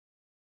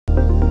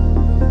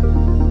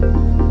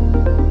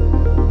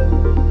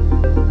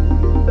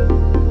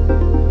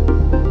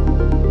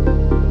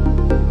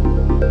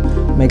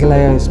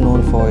Meghalaya is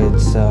known for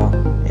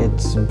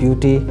its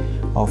beauty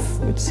of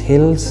its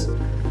hills.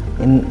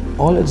 In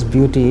all its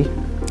beauty,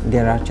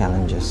 there are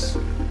challenges.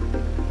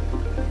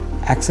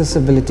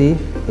 Accessibility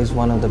is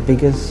one of the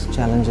biggest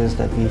challenges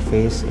that we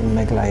face in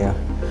Meghalaya,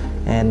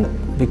 and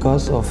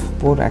because of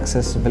poor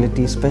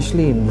accessibility,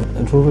 especially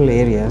in rural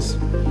areas,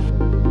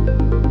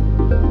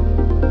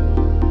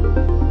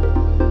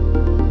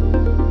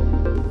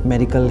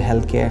 medical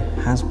healthcare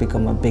has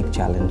become a big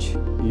challenge.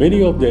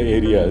 Many of the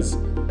areas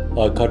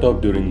are cut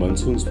off during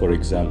monsoons, for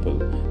example.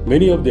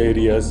 Many of the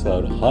areas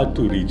are hard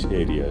to reach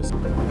areas.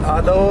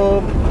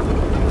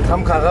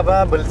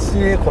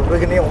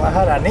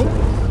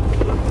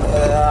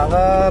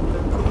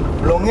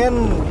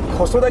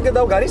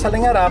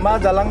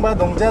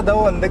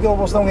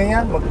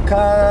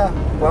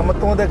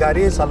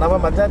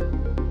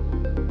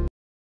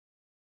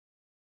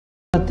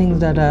 Things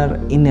that are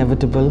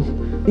inevitable.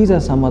 These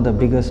are some of the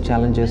biggest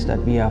challenges that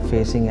we are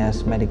facing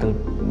as medical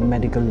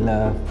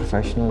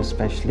professionals,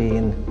 especially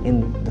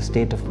in the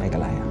state of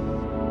Meghalaya.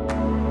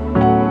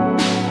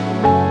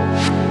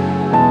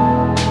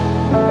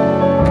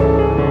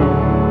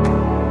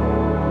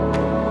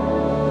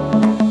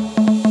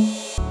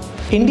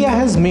 India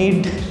has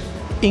made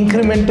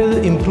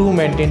incremental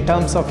improvement in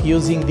terms of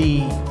using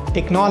the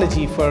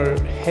technology for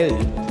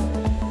health,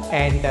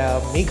 and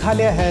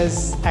Meghalaya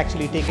has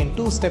actually taken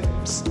 2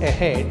 steps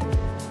ahead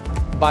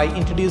by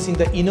introducing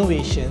the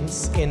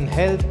innovations in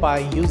health by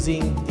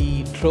using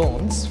the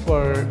drones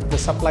for the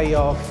supply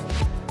of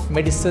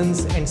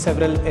medicines and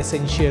several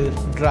essential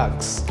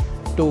drugs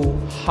to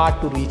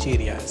hard to reach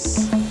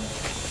areas.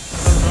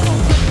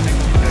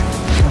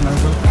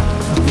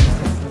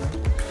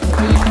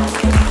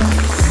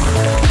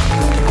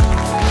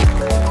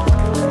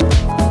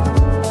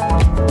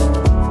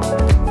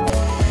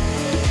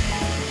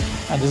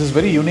 This is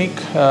very unique,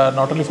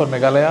 not only for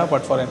Meghalaya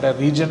but for entire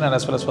region and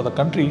as well as for the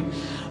country,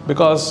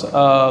 because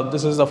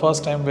this is the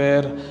first time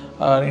where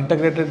an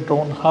integrated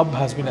drone hub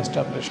has been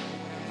established.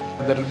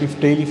 There will be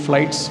daily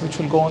flights which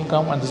will go and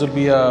come, and this will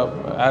be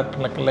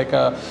like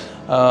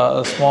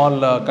a small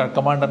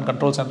command and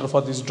control center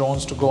for these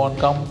drones to go and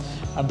come.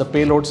 And the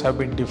payloads have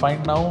been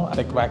defined now,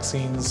 like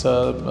vaccines,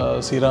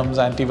 serums,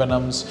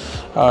 antivenoms,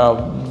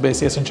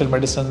 basic essential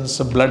medicines,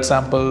 blood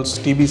samples,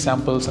 TB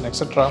samples, and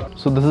etc.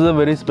 So this is a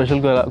very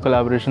special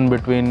collaboration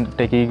between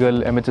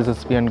TechEagle,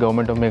 MHSSP and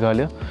Govt of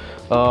Meghalaya.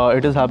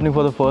 It is happening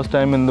for the first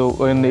time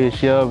in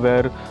Asia,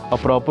 where a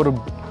proper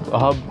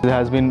hub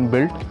has been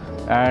built,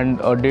 and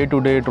a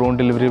day-to-day drone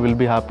delivery will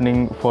be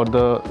happening for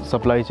the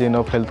supply chain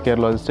of healthcare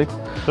logistics.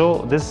 So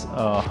this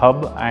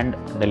hub and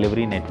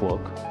delivery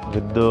network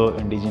with the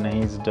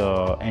indigenized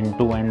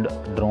end-to-end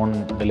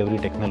drone delivery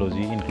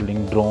technology,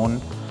 including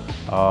drone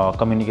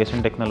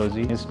communication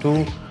technology, is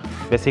to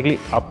basically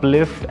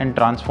uplift and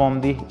transform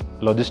the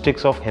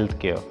logistics of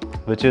healthcare,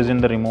 which is in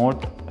the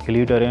remote,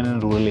 hilly terrain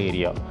and rural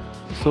area.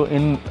 So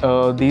in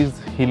these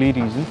hilly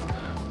regions,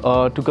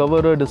 to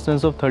cover a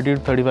distance of 30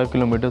 to 35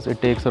 kilometers,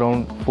 it takes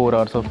around 4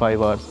 hours or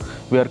 5 hours.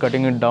 We are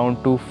cutting it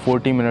down to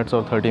 40 minutes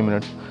or 30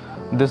 minutes.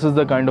 This is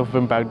the kind of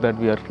impact that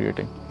we are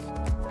creating.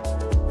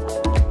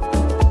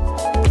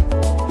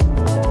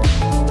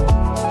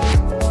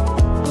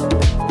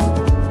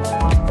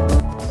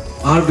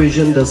 Our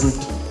vision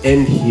doesn't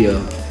end here.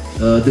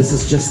 This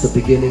is just the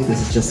beginning,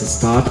 this is just a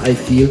start, I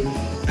feel,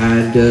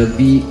 and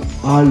we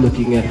are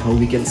looking at how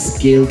we can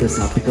scale this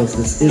up, because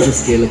this is a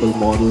scalable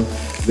model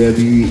where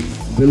we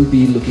will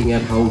be looking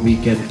at how we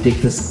can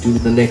take this to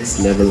the next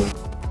level.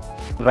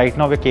 Right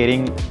now we're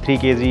carrying 3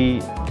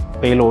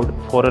 kg payload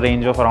for a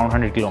range of around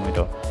 100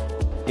 km.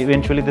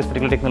 Eventually this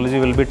particular technology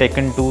will be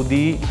taken to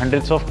the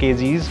hundreds of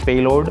kgs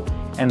payload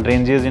and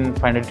ranges in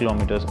 500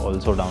 kilometers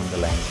also down the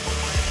line.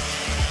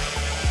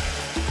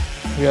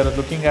 We are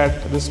looking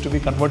at this to be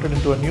converted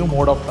into a new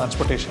mode of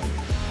transportation,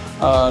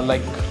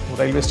 like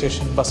railway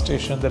station, bus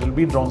station. There will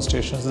be drone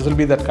stations. This will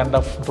be that kind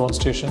of drone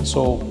station.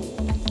 So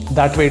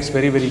that way it's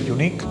very, very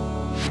unique.